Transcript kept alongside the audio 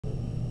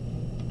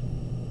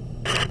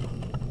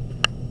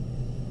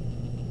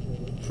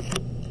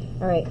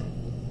All right.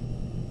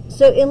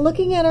 So in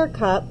looking at our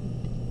cup,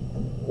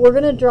 we're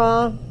going to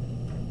draw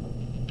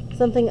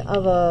something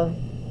of a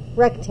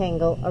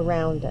rectangle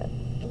around it,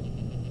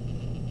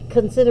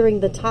 considering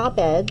the top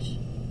edge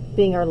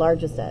being our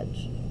largest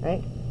edge,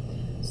 right?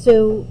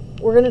 So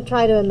we're going to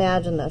try to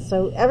imagine this.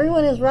 So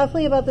everyone is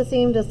roughly about the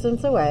same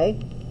distance away,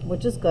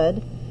 which is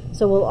good.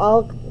 So we'll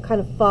all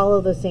kind of follow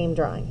the same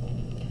drawing.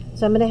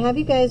 So I'm going to have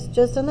you guys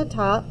just on the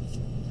top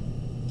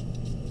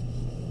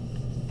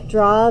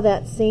draw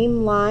that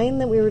same line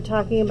that we were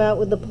talking about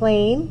with the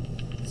plane.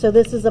 So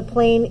this is a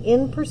plane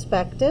in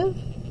perspective.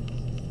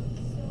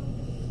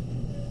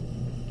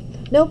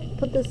 Nope,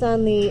 put this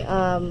on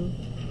the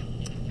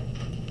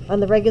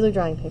regular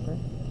drawing paper.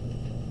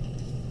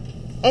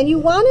 And you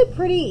want it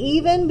pretty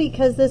even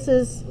because this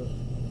is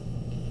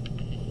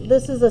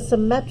a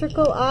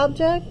symmetrical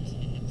object,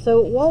 so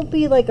it won't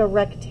be like a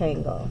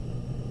rectangle.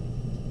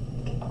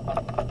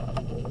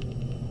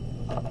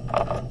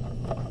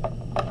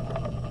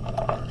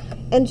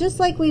 And just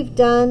like we've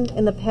done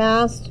in the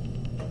past,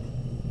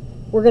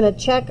 we're going to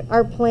check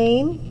our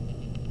plane,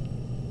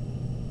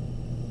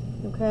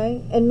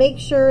 okay, and make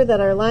sure that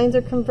our lines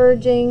are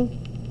converging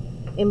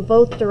in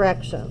both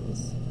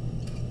directions,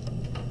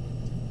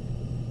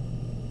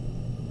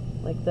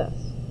 like this.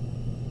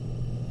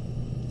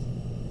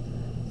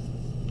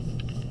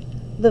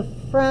 The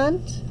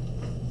front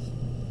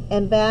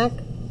and back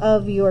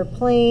of your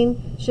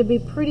plane should be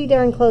pretty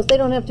darn close. They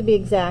don't have to be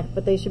exact,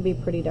 but they should be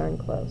pretty darn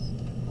close.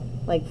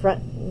 Like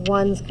front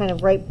one's kind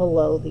of right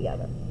below the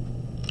other.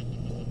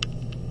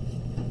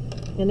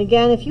 And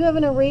again, if you have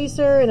an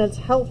eraser and it's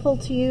helpful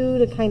to you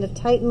to kind of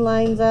tighten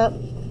lines up,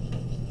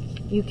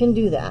 you can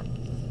do that.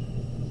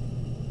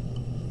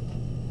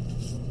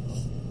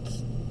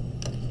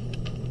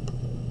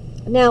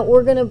 Now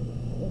we're gonna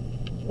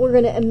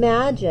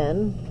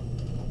imagine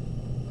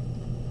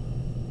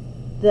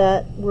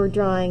that we're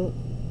drawing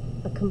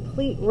a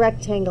complete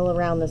rectangle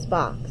around this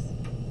box.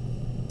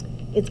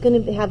 It's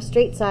going to have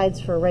straight sides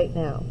for right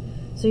now.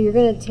 So you're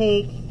going to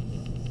take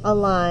a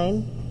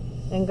line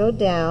and go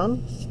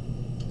down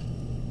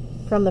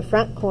from the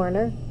front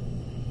corner,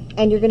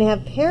 and you're going to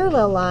have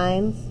parallel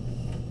lines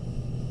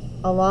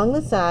along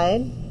the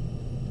side.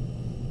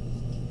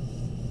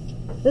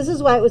 This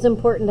is why it was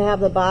important to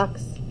have the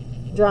box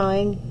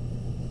drawing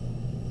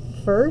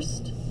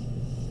first.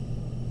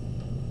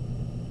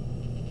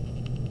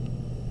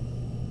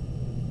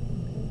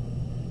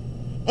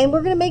 And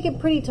we're going to make it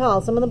pretty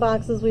tall. Some of the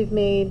boxes we've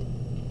made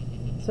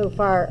so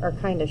far are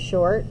kind of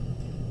short.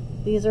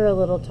 These are a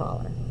little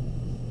taller.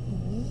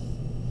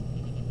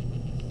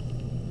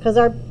 Because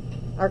our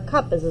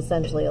cup is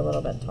essentially a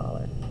little bit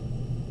taller.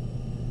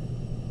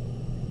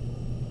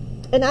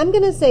 And I'm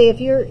going to say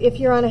if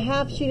you're on a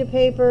half sheet of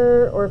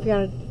paper, or if you're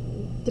on a,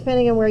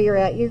 depending on where you're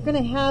at, you're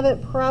going to have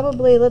it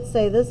probably, let's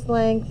say, this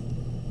length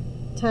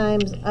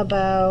times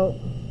about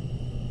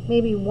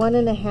maybe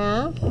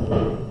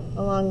 1.5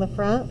 along the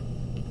front.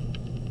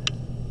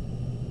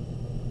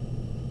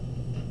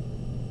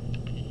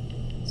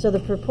 So the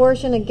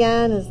proportion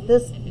again is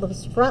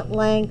this front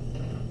length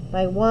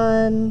by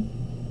 1,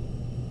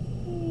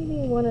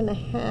 maybe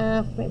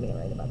 1.5, maybe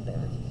right about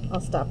there.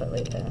 I'll stop it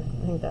right there.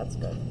 I think that's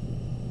good.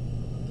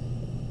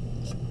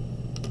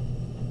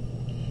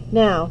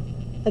 Now,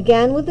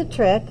 again with the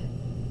trick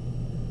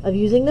of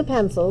using the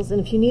pencils, and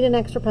if you need an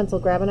extra pencil,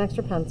 grab an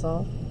extra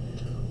pencil.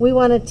 We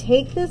want to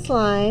take this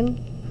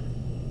line,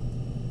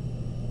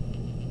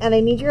 and I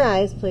need your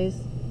eyes, please.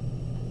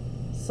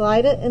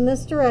 Slide it in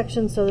this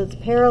direction so that it's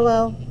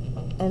parallel,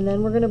 and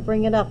then we're going to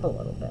bring it up a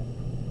little bit.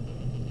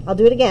 I'll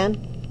do it again.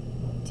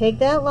 Take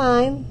that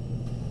line,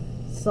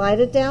 slide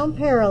it down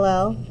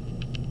parallel,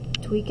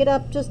 tweak it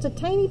up just a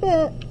tiny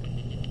bit,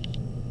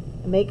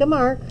 and make a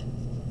mark.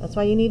 That's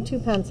why you need 2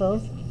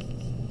 pencils.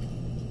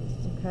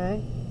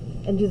 Okay?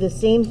 And do the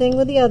same thing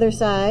with the other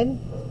side.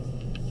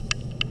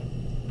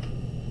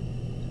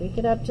 Tweak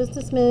it up just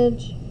a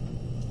smidge.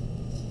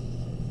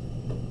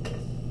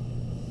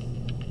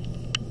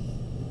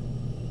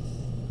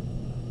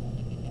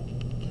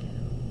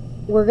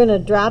 We're going to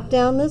drop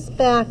down this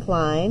back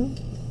line.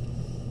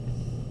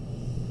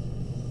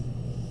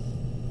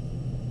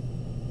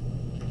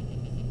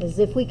 As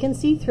if we can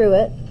see through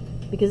it,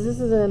 because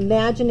this is an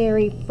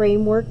imaginary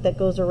framework that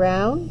goes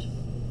around.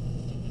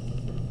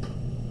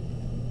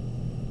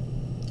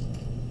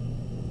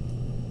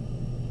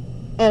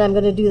 And I'm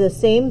going to do the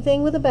same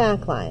thing with the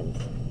back lines.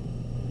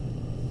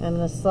 I'm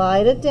going to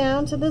slide it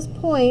down to this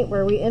point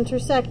where we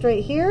intersect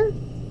right here.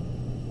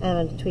 And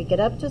I'm going to tweak it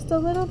up just a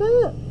little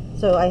bit.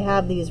 So I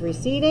have these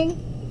receding.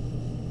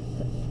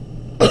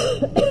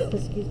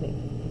 Excuse me.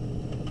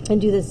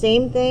 And do the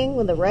same thing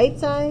with the right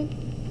side.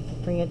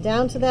 Bring it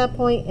down to that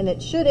point, and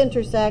it should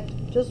intersect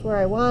just where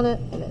I want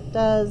it, and it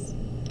does.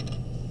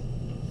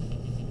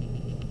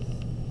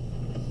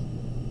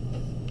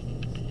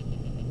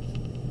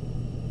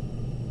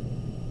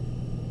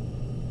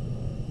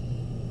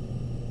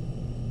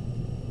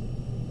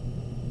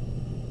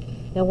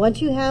 Now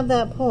once you have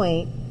that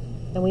point,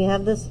 and we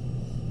have this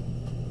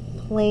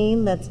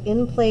plane that's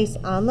in place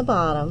on the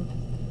bottom,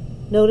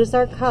 Notice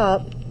our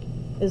cup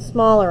is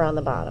smaller on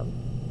the bottom.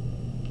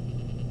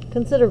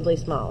 Considerably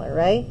smaller,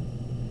 right?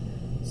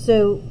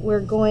 So we're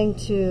going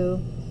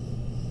to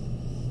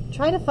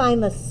try to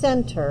find the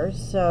center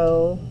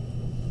so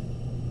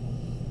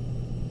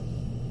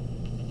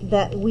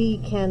that we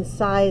can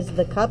size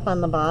the cup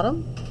on the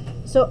bottom.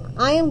 So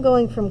I am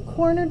going from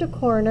corner to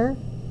corner,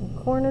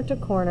 corner to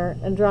corner,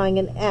 and drawing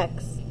an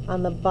X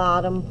on the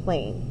bottom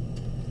plane.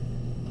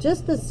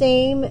 Just the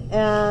same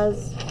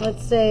as,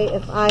 let's say,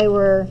 if I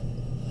were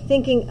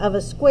thinking of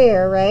a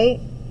square, right?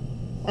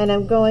 And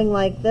I'm going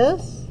like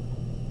this,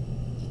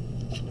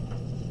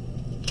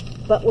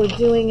 but we're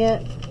doing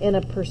it in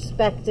a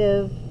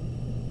perspective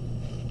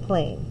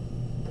plane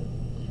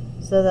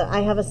so that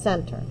I have a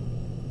center.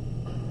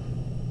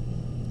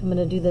 I'm going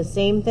to do the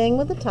same thing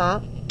with the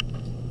top,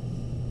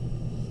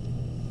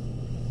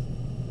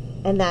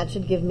 and that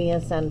should give me a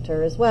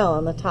center as well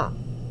on the top.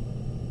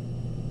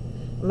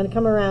 I'm going to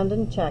come around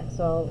and check,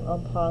 so I'll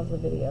pause the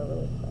video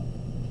really quick.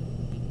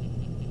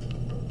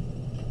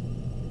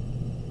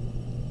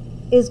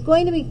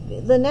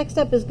 The next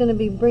step is going to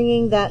be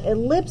bringing that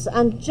ellipse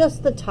on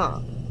just the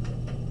top.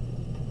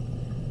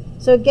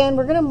 So again,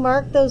 we're going to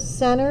mark those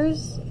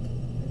centers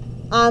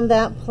on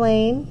that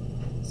plane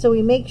so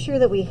we make sure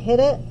that we hit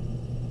it.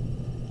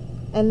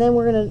 And then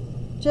we're going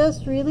to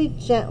just really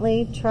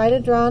gently try to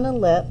draw an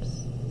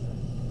ellipse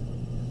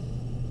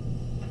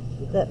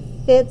that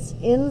fits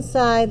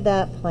inside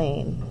that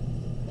plane.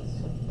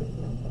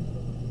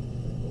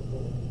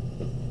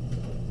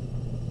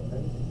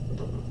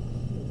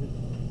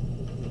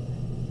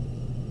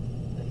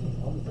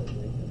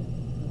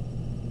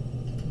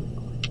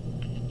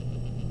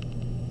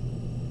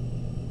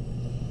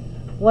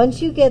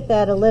 Once you get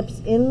that ellipse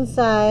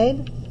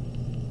inside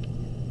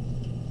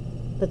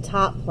the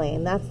top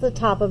plane, that's the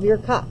top of your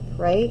cup,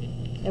 right?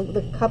 And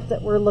the cup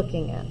that we're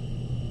looking at.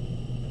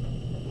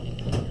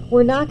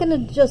 We're not going to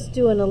just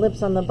do an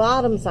ellipse on the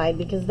bottom side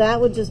because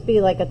that would just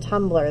be like a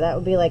tumbler. That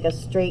would be like a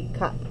straight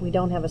cup. We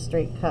don't have a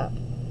straight cup.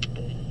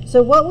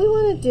 So what we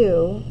want to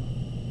do,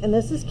 and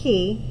this is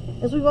key,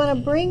 is we want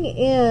to bring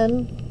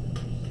in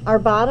our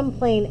bottom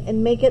plane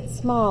and make it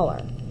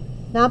smaller.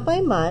 Not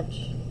by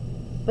much,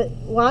 but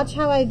watch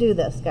how I do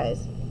this,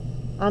 guys.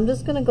 I'm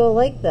just going to go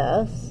like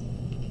this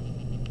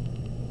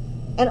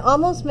and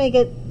almost make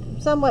it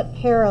somewhat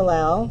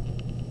parallel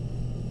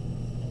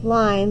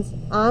lines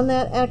on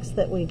that X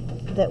that we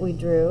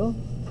drew.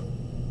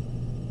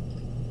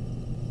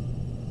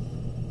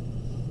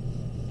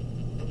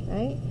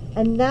 Right?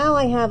 And now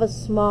I have a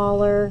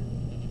smaller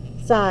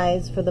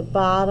size for the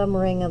bottom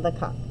ring of the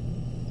cup.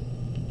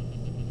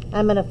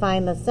 I'm going to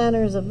find the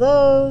centers of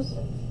those.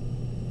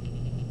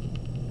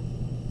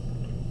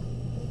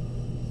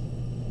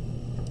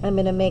 I'm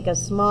going to make a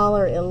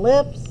smaller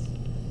ellipse.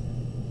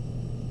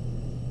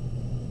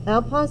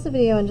 I'll pause the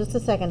video in just a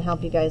second and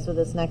help you guys with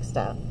this next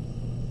step.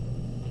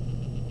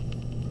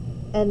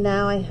 And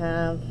now I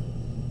have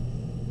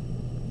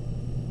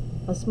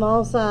a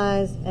small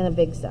size and a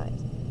big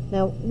size.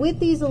 Now with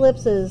these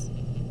ellipses,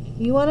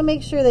 you want to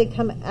make sure they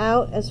come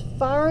out as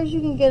far as you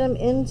can get them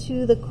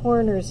into the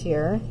corners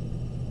here.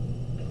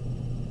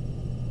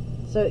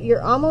 So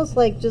you're almost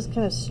like just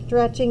kind of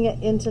stretching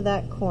it into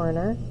that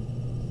corner.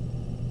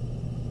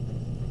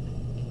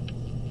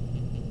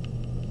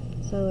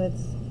 So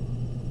it's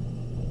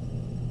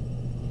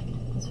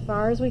as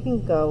far as we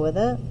can go with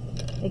it.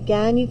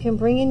 Again, you can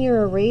bring in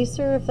your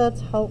eraser if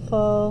that's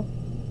helpful.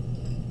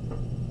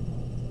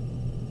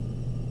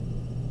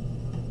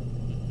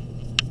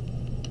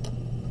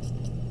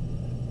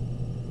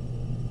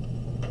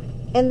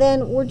 And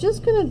then we're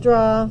just going to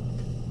draw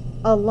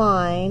a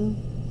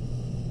line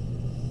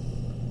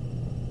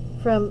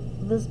from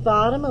this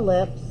bottom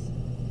ellipse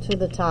to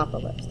the top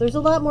ellipse. There's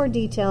a lot more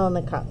detail in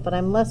the cup, but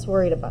I'm less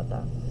worried about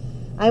that.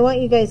 I want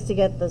you guys to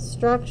get the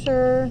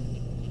structure.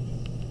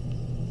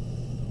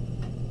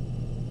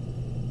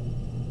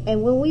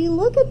 And when we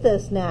look at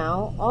this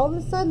now, all of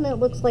a sudden it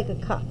looks like a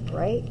cup,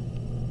 right?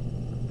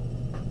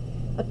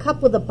 A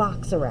cup with a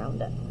box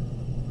around it.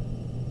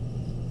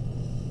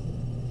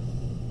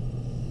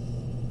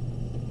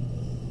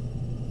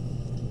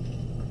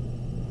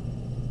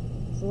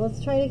 So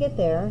let's try to get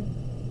there.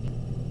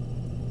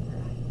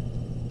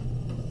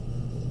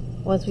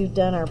 Once we've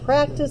done our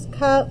practice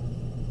cup,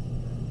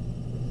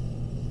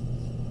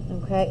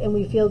 okay, and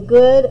we feel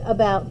good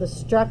about the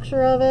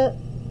structure of it,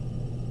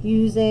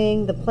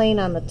 using the plane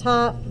on the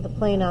top, the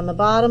plane on the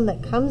bottom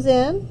that comes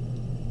in.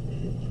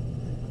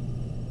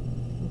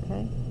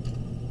 Okay.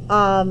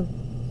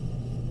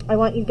 I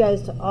want you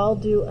guys to all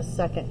do a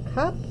second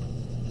cup.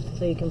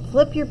 So you can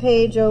flip your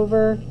page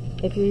over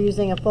if you're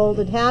using a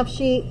folded half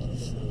sheet,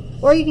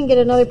 or you can get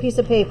another piece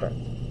of paper.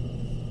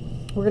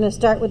 We're going to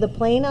start with the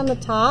plane on the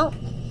top.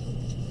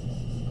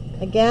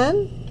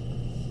 Again.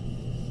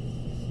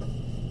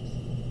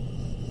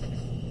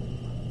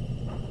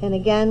 And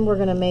again, we're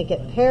going to make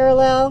it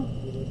parallel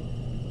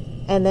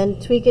and then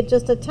tweak it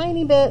just a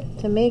tiny bit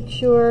to make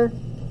sure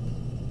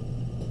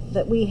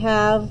that we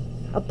have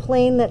a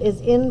plane that is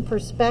in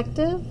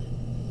perspective.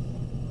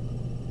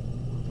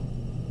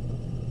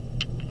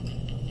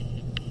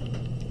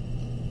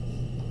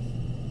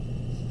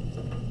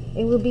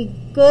 It would be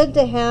good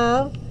to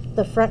have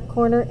the front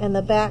corner and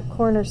the back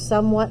corner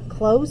somewhat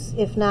close,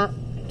 if not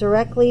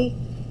directly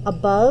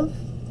above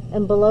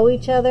and below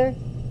each other,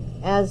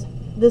 as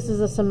this is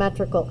a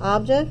symmetrical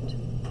object.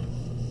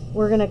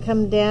 We're going to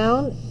come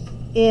down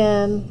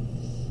in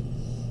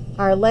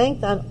our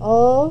length on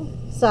all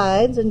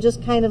sides and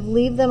just kind of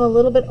leave them a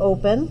little bit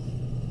open.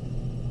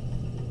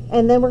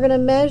 And then we're going to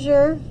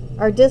measure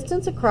our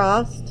distance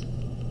across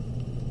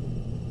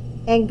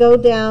and go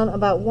down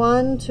about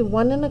 1 to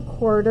 1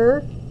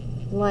 1/4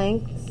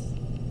 lengths.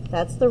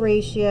 That's the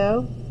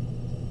ratio.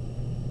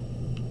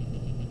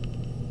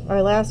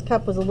 Our last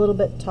cup was a little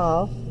bit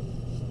tall.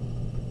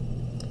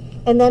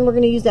 And then we're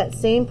going to use that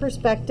same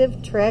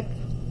perspective trick.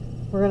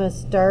 We're going to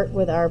start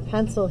with our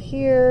pencil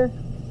here,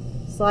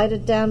 slide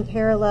it down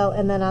parallel,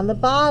 and then on the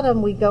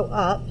bottom we go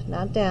up,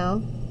 not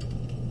down.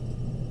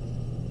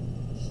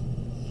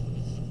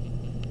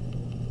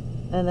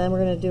 And then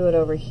we're going to do it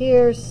over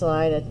here,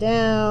 slide it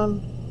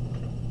down,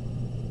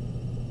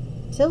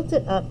 tilt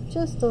it up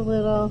just a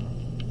little,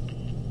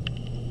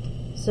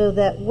 so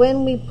that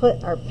when we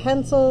put our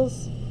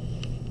pencils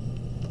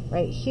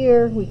right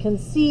here, we can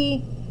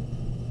see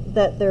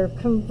that they're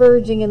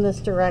converging in this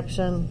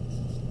direction.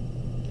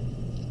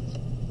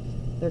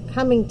 They're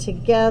coming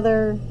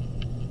together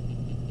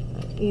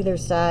on either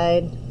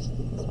side.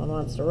 This one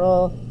wants to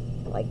roll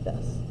like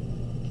this.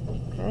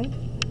 Okay.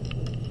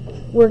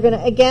 We're going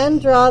to again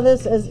draw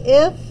this as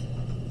if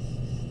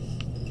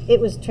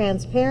it was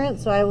transparent,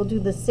 so I will do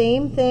the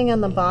same thing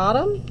on the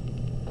bottom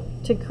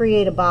to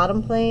create a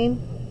bottom plane.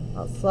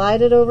 I'll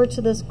slide it over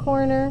to this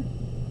corner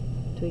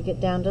till we get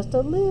down just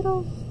a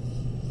little.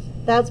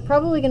 That's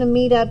probably going to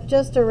meet up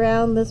just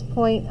around this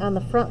point on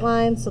the front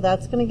line, so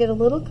that's going to get a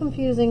little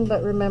confusing,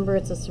 but remember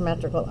it's a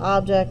symmetrical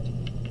object.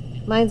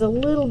 Mine's a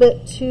little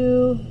bit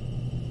to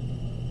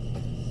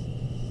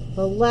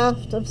the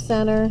left of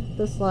center.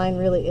 This line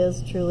really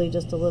is truly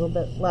just a little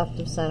bit left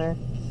of center,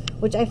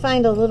 which I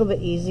find a little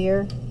bit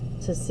easier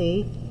to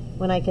see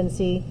when I can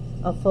see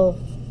a full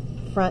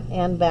front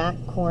and back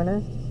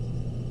corner.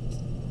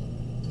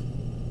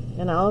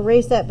 And I'll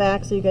erase that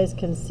back so you guys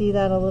can see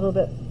that a little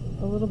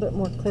bit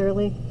more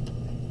clearly.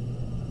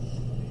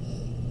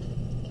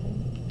 Okay.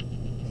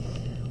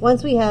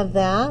 Once we have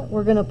that,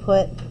 we're going to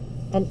put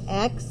an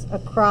X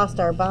across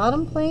our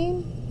bottom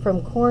plane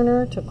from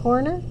corner to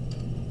corner,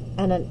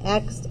 and an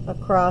X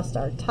across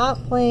our top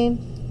plane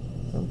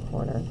from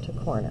corner to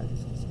corner.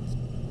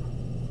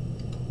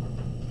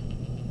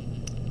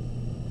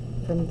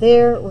 From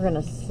there, we're going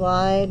to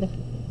slide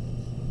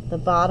the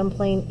bottom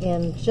plane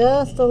in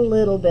just a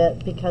little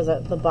bit because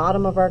the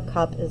bottom of our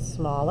cup is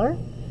smaller.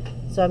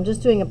 So I'm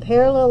just doing a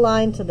parallel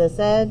line to this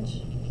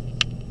edge.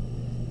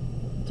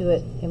 Do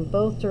it in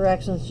both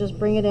directions. Just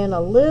bring it in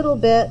a little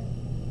bit.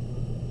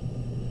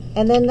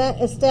 And then that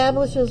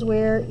establishes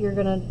where you're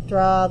going to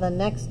draw the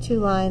next two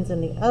lines in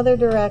the other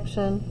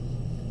direction.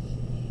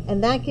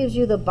 And that gives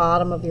you the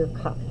bottom of your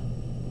cup.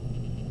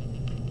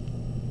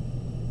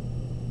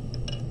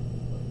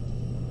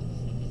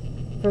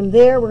 From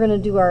there, we're going to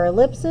do our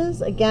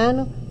ellipses.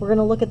 Again, we're going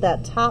to look at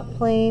that top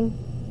plane,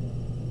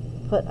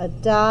 put a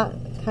dot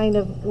kind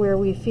of where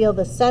we feel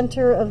the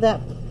center of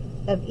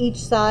each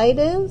side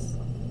is.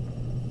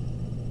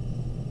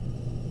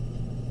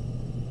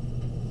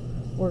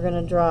 We're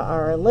going to draw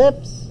our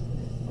ellipse,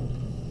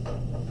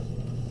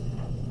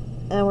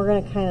 and we're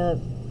going to kind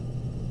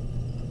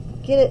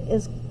of get it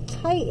as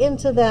tight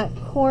into that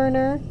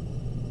corner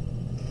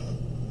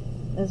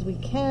as we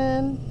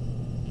can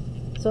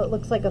so it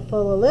looks like a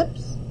full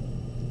ellipse.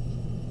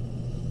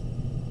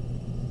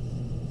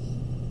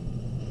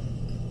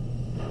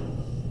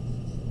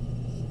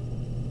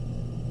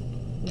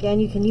 Again,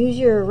 you can use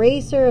your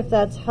eraser if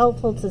that's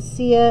helpful to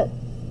see it,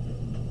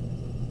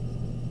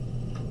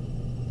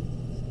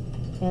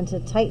 and to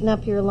tighten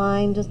up your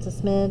line just a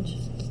smidge.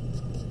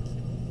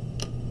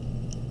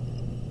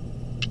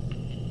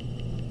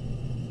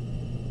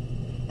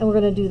 And we're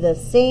going to do the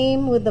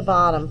same with the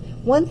bottom.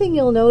 One thing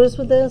you'll notice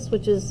with this,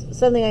 which is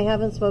something I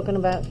haven't spoken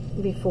about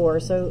before,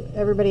 so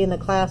everybody in the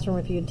classroom,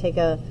 if you'd take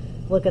a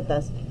look at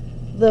this,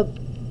 the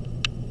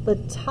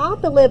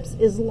top ellipse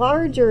is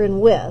larger in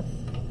width,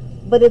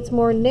 but it's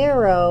more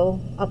narrow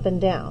up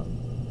and down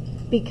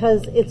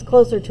because it's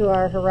closer to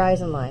our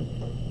horizon line.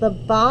 The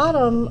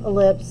bottom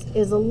ellipse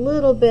is a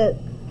little bit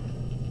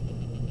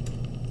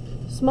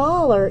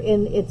smaller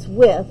in its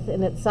width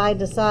and its side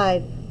to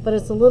side, but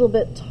it's a little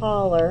bit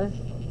taller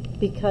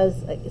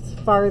because it's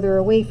farther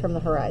away from the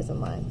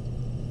horizon line.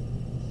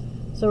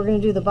 So we're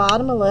going to do the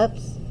bottom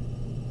ellipse,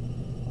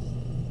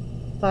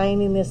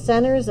 finding the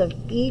centers of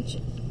each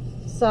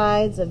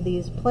sides of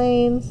these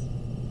planes.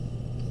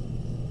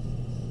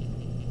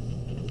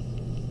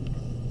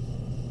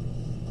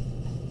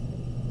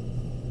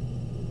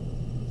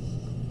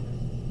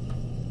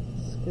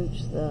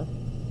 Scooch the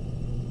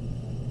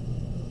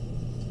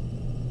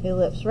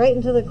ellipse right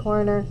into the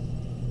corner,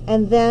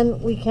 and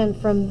then we can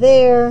from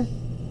there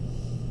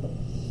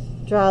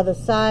draw the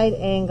side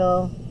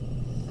angle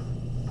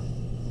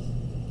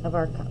of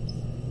our cups.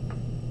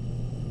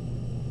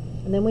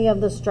 And then we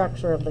have the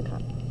structure of the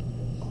cup.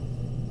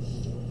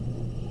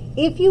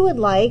 If you would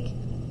like,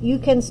 you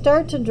can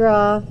start to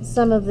draw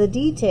some of the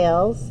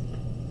details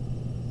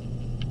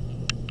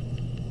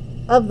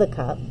of the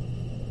cup.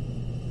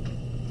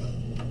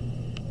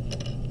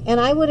 And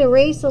I would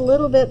erase a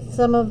little bit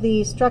some of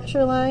the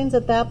structure lines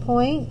at that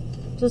point,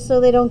 just so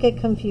they don't get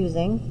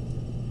confusing.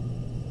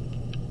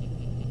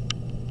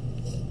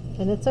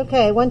 And it's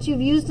okay. Once you've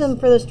used them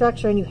for the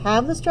structure and you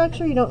have the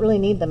structure, you don't really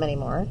need them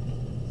anymore.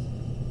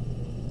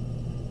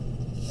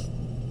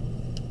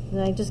 And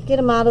I just get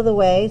them out of the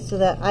way so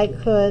that I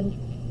could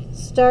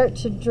start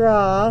to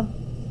draw.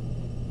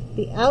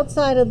 The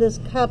outside of this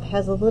cup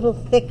has a little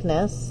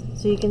thickness,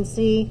 so you can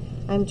see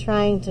I'm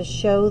trying to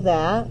show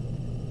that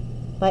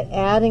by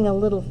adding a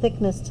little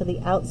thickness to the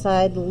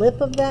outside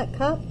lip of that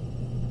cup.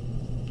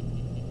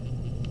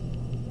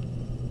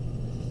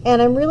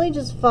 And I'm really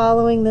just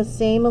following the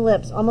same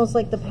ellipse, almost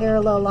like the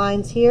parallel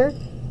lines here.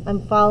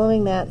 I'm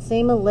following that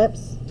same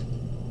ellipse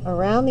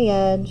around the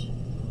edge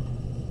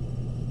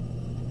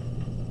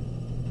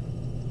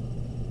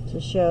to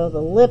show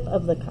the lip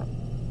of the cup.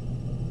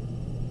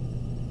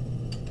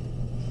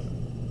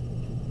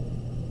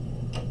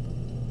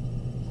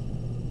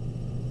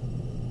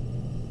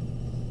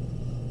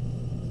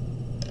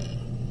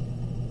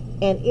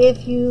 And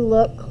if you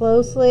look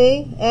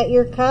closely at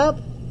your cup,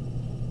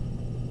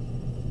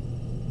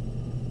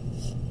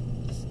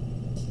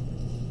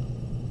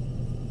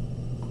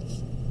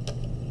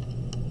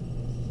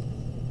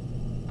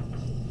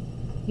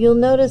 you'll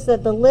notice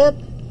that the lip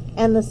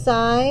and the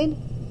side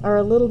are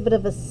a little bit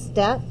of a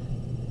step.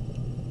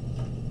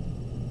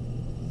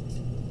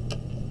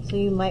 So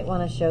you might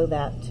want to show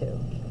that too.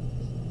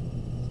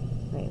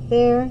 Right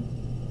there.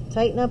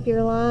 Tighten up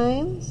your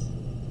lines.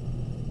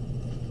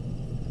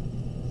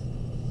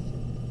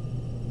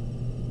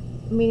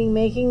 Meaning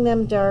making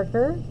them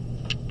darker.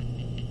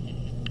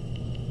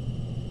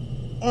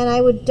 And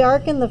I would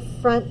darken the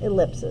front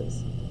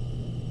ellipses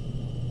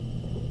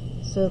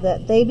so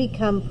that they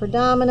become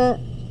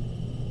predominant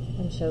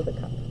and show the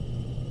cup.